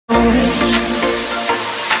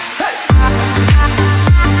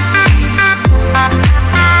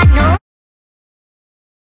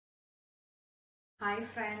Hi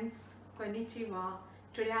friends, konnichiwa.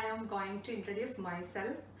 Today I am going to introduce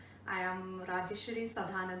myself. I am Rajeshwari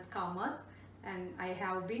Sadhanand Kamath and I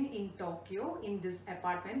have been in Tokyo in this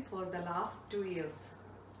apartment for the last 2 years.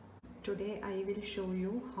 Today I will show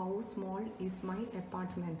you how small is my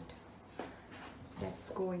apartment.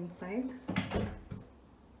 Let's go inside.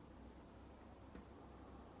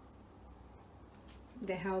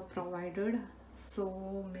 They have provided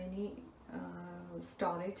so many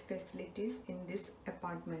storage facilities in this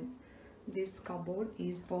apartment. This cupboard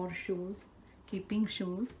is for shoes, keeping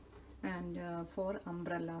shoes, and for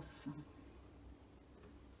umbrellas.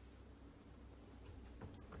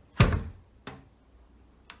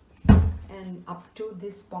 And up to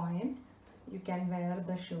this point you can wear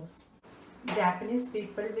the shoes. Japanese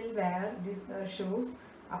people will wear these shoes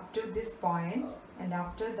up to this point, and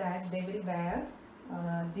after that they will wear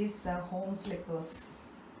these home slippers.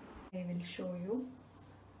 I will show you.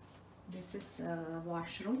 This is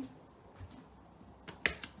washroom.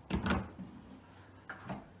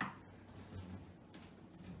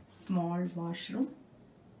 Small washroom.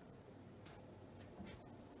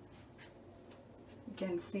 You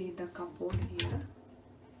can see the cupboard here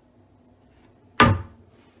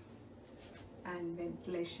and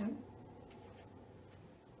ventilation.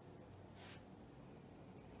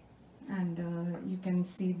 And you can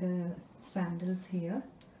see the sandals here.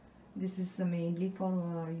 This is mainly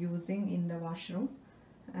for using in the washroom,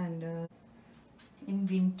 and in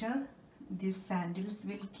winter these sandals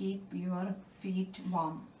will keep your feet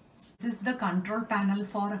warm. This is the control panel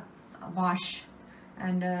for wash,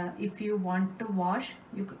 and if you want to wash,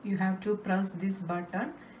 you have to press this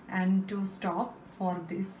button, and to stop for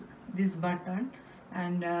this button,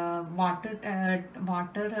 and water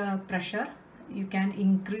pressure you can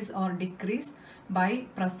increase or decrease by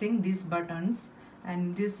pressing these buttons.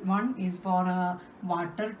 And this one is for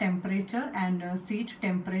water temperature and seat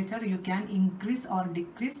temperature. You can increase or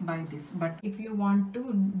decrease by this. But if you want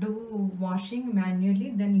to do washing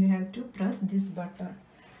manually, then you have to press this button.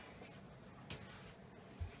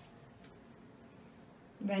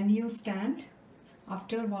 When you stand,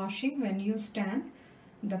 after washing, when you stand,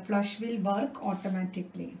 the flush will work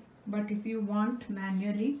automatically. But if you want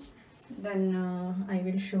manually, then I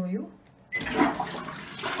will show you.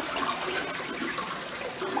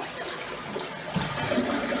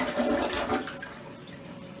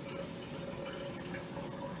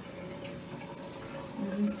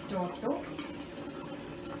 This is Toto.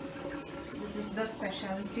 This is the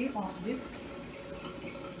specialty of this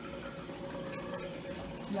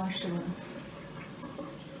washroom.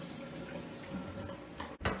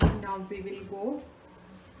 Now we will go.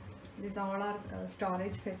 These all are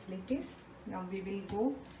storage facilities. Now we will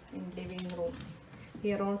go in living room.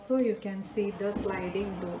 Here also you can see the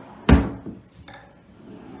sliding door.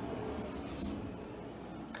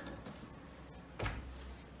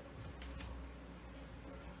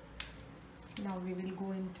 Now we will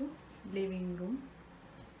go into living room.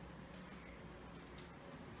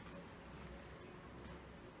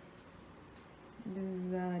 This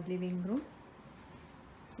is the living room.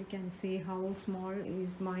 You can see how small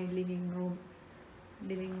is my living room.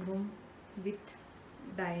 Living room with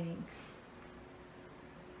dining.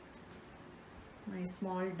 My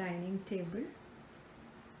small dining table.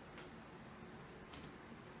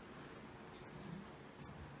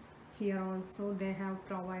 Here also they have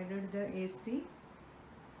provided the AC.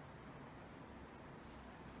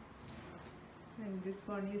 And this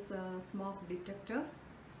one is a smoke detector.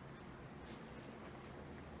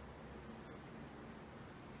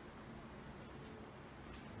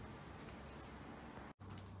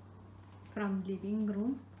 From living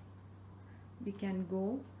room we can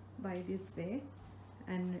go by this way,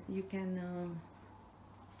 and you can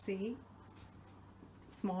see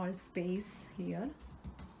small space here.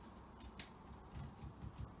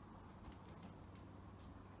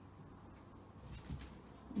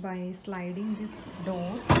 By sliding this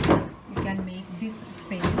door you can make this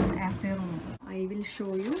space as a room. I will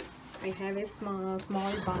show you. I have a small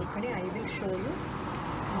balcony. I will show you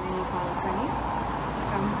my balcony.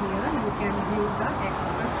 From here you can view the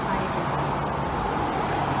express highway.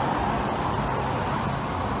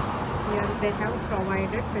 Here they have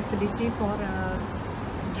provided facility for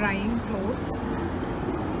drying clothes.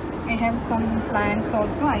 I have some plants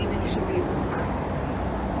also. I will show you.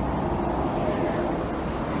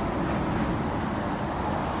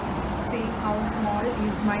 See how small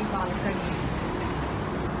is my balcony,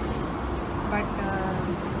 but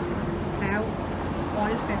have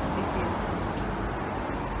all facilities.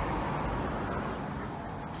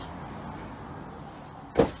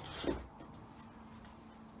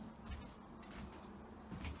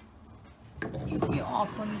 If you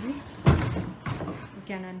open this, you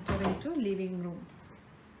can enter into living room.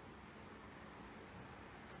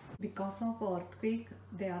 Because of earthquake,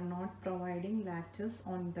 they are not providing latches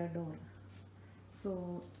on the door.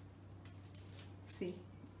 So see,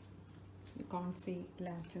 you can't see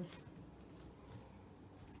latches.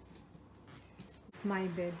 It's my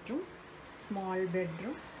bedroom, small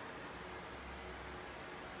bedroom.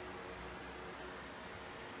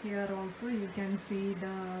 Here also you can see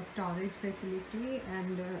the storage facility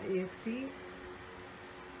and AC.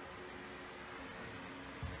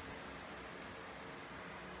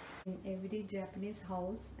 In every Japanese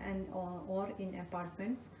house and or in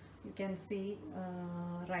apartments, you can see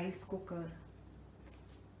rice cooker.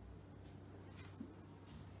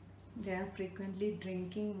 They are frequently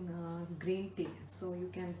drinking green tea, so you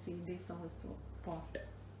can see this also pot.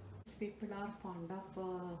 These people are fond of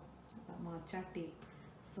matcha tea,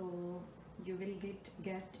 so you will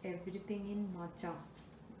get everything in matcha,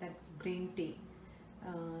 that's green tea.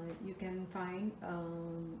 You can find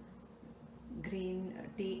green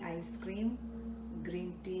tea ice cream,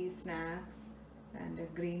 green tea snacks, and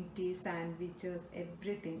green tea sandwiches,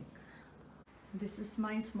 everything. This is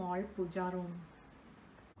my small puja room,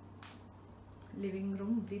 living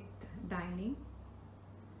room with dining.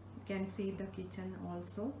 You can see the kitchen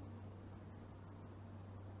also.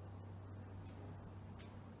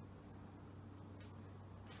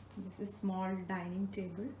 This is small dining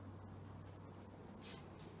table.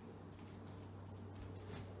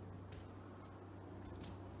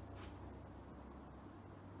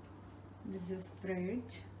 This is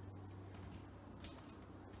fridge.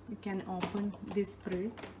 You can open this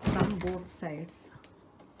fridge from both sides.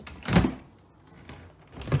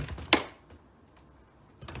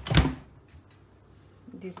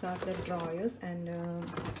 These are the drawers, and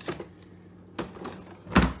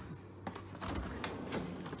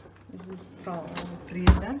this is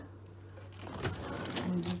freezer,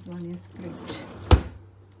 and this one is fridge.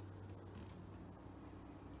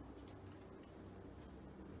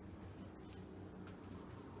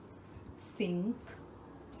 Sink,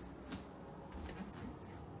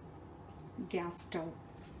 gas stove.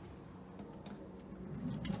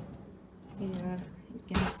 Here you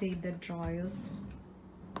can see the drawers.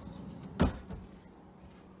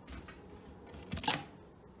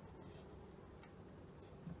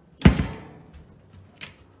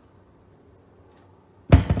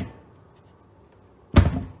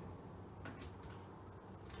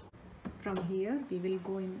 From here we will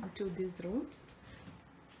go into this room.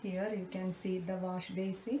 Here you can see the wash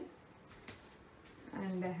basin,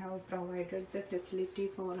 and I have provided the facility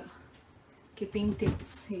for keeping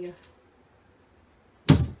things here.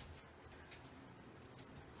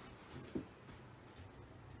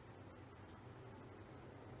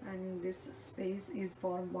 And this space is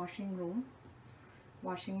for washing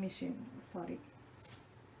machine, sorry.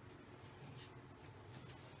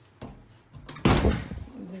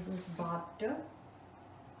 This is bathtub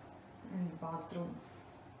and bathroom.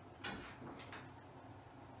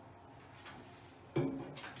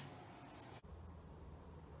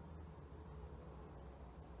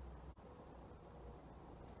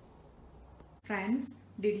 Friends,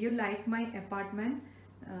 did you like my apartment?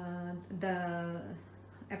 The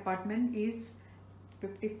apartment is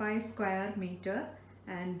 55 square meter,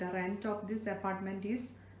 and the rent of this apartment is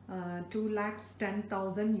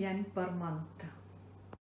 2,10,000 yen per month.